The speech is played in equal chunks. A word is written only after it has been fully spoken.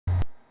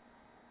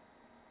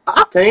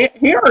can't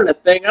hear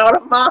anything out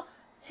of my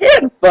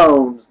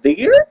headphones,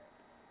 dear.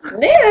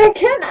 Neither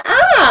can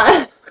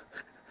I.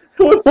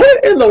 We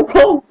went in the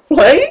wrong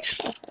place?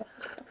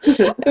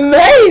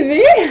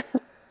 Maybe.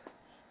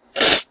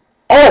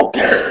 Oh!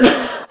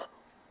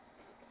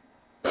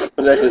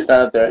 Let's actually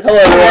stand up there. Hello,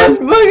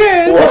 everyone.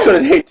 Boogers. Welcome to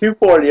day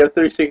 240 of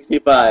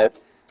 365.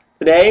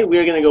 Today,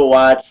 we're going to go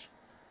watch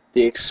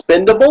The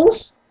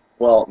Expendables.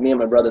 Well, me and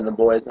my brother and the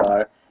boys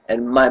are.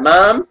 And my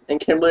mom and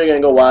Kymberly are going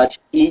to go watch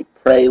Eat,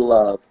 Pray,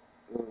 Love.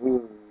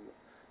 Ooh.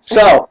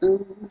 So,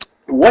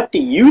 what do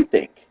you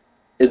think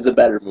is the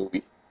better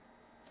movie?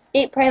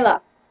 Eat, Pray,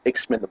 Love.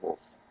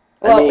 Expendables.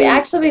 Well,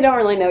 we don't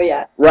really know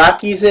yet.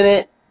 Rocky's in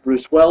it.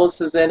 Bruce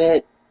Willis is in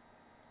it.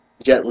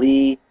 Jet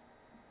Li.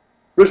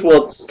 Bruce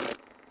Willis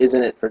is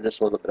in it for just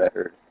a little bit, I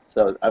heard.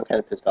 So I'm kind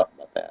of pissed off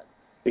about that.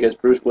 Because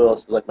Bruce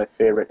Willis is like my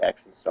favorite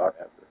action star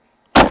ever.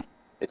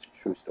 It's a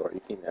true story.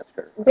 You can ask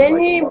her. Didn't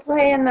he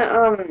play in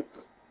the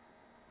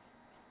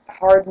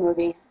Hard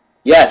movie?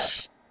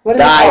 Yes. What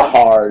is Die it called?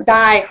 Hard.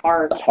 Die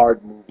Hard. The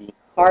Hard movie.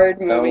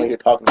 Hard Sounds movie. like you're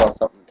talking about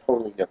something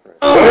totally different.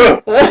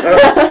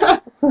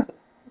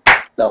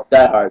 No,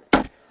 Die Hard.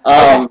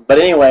 But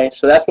anyway,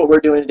 so that's what we're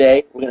doing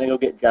today. We're going to go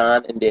get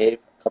John and Dave,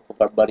 a couple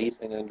of our buddies,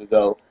 and going to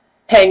go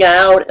hang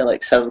out at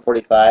like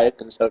 7:45.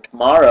 And so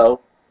tomorrow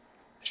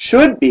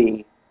should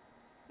be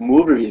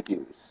movie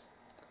reviews.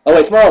 Oh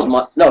wait,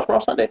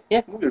 tomorrow's Sunday.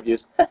 Yeah, movie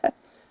reviews.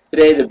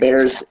 Today the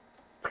Bears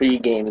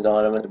pre-game is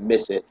on. I'm going to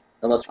miss it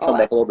unless we come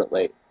back a little bit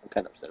late. I'm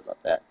kind of upset about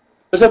that.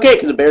 But it's okay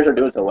because the Bears are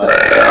doing so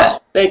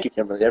well. Thank you,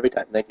 Kymberly. Every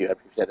time. Thank you. I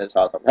appreciate that. It's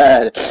awesome.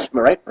 Am I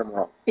right or am I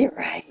wrong? You're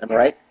right. Am I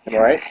right? Am I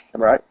right?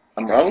 Am I right?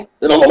 I'm wrong?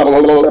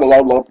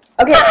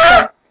 Okay,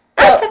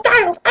 so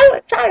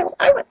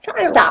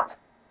stop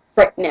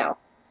right now,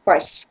 or I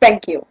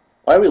spank you.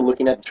 Why are we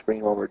looking at the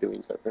screen while we're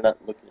doing stuff? We're not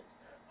looking at.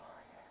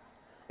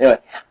 Anyway,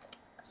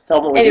 let's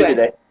tell them what we did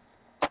today.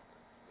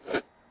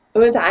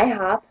 We went to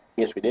IHOP.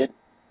 Yes, we did.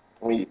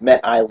 We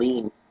met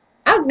Eileen.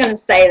 I was gonna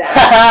say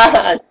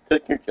that. I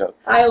took your joke.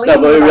 Eileen No,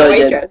 but was we our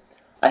really waitress. did.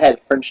 I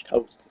had French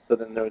toast, so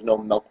then there was no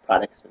milk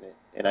products in it,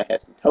 and I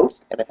had some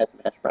toast and I had some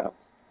hash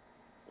browns.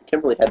 And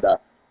Kymberly had the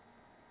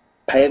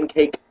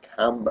pancake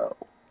combo.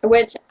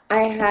 Which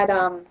I had,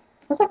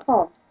 what's that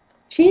called?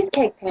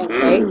 Cheesecake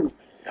pancakes.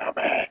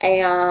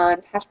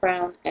 And hash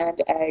brown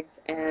and eggs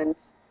and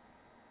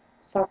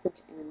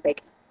sausage and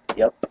bacon.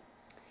 Yep.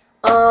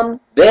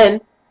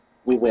 Then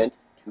we went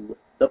to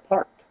the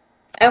park.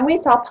 And we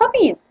saw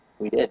puppies.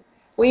 We did.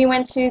 We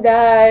went to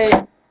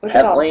the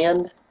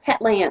Petland.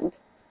 Petland.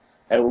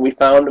 And we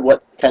found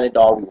what kind of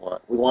dog we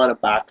want. We want a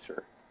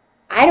boxer.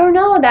 I don't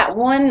know. That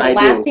one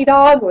Lassie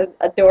dog was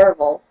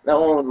adorable. That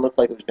one looked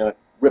like it was going to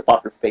rip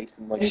off her face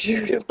and like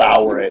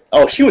devour it.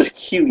 Oh, she was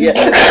cute.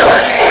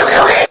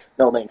 Yeah.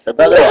 No thanks. I'd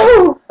rather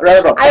have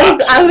a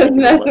boxer. I was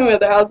messing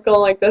with her. I was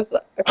going like this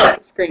across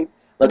the screen.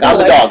 Look, I'm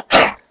the dog.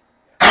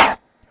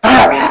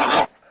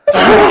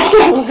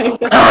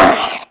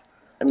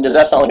 I mean, does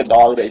that sound like a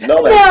dog?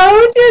 No,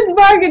 it's just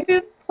barking,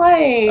 just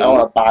playing. I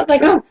want a boxer.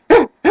 Like,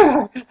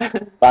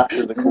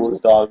 Boxers are the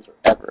coolest dogs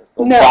ever.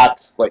 They'll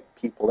box like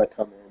people that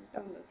come in.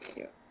 Oh, that's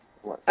cute.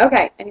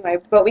 Okay, anyway,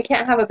 but we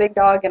can't have a big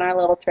dog in our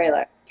little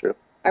trailer. True.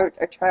 Our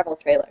travel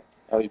trailer.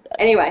 Oh, you bet.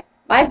 Anyway,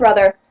 my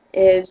brother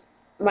is,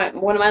 one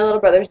of my little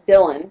brothers,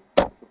 Dylan,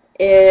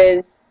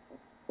 is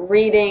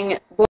reading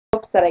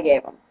books that I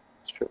gave him.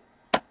 It's true.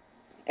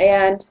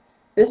 And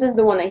this is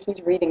the one that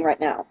he's reading right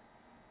now.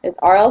 It's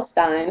R.L.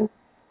 Stine.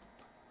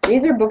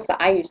 These are books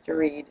that I used to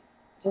read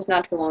just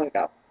not too long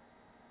ago.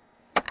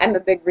 I'm a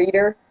big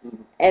reader,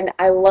 and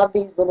I love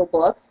these little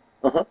books.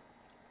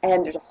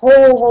 And there's a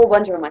whole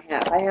bunch of them I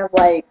have. I have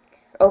like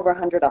over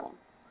 100 of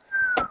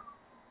them.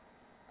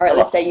 Or at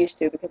least I used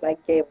to, because I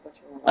gave a bunch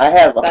of them away. I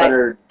have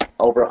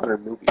over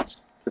 100 movies.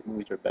 The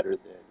movies are better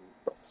than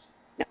books.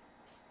 No.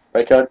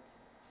 Right, Code?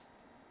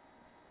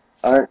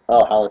 Oh,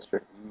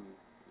 Hollister.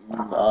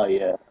 Oh,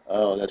 yeah.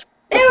 Oh, that's...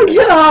 Ew,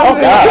 get off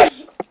Oh, gosh.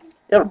 You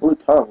have a blue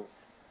tongue.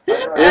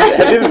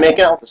 Have you been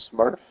making out with a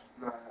Smurf?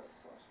 No, I have a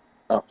slash.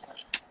 Oh,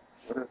 slash.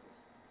 What is this?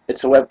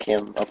 It's a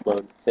webcam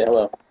upload. Say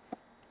hello.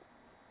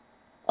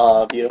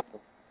 Oh,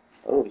 beautiful.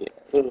 Oh, yeah.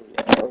 Oh,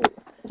 yeah. Oh,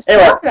 yeah.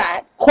 Anyway, Stop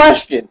that.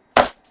 Question.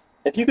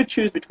 If you could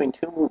choose between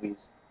two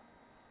movies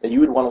that you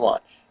would want to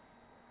watch,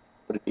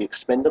 would it be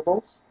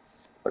Expendables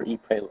or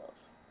Eat, Pray, Love?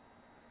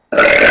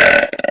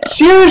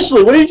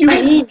 Seriously, what did you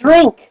eat,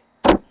 drink?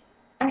 I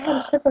had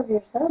a sip of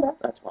your soda.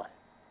 That's why.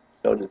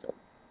 Sodas are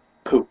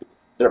poop.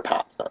 They're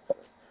pops, not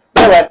sodas.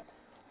 Anyway.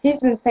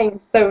 He's been saying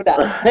soda.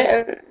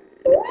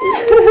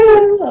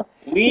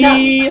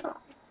 We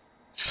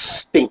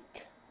stink.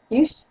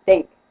 You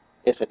stink.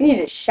 Yes, I do. You need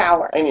to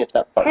shower. I need to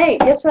stop farting. Hey,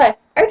 guess what?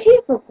 Our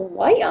teeth look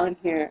white on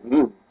here.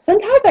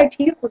 Sometimes our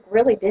teeth look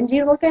really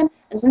dingy looking,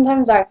 and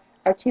sometimes our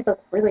teeth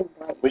look really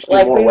bright.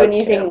 Like we've been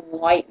using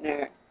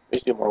whitener. We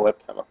should do more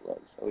webcam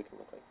uploads so we can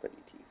look like pretty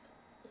teeth.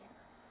 Yeah.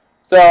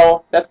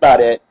 So, that's about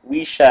it.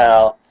 We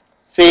shall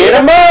see you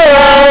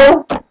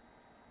tomorrow!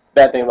 It's a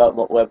bad thing about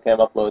webcam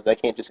uploads. I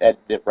can't just edit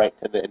it right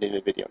to the end of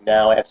the video.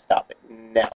 Now I have to stop it. Now.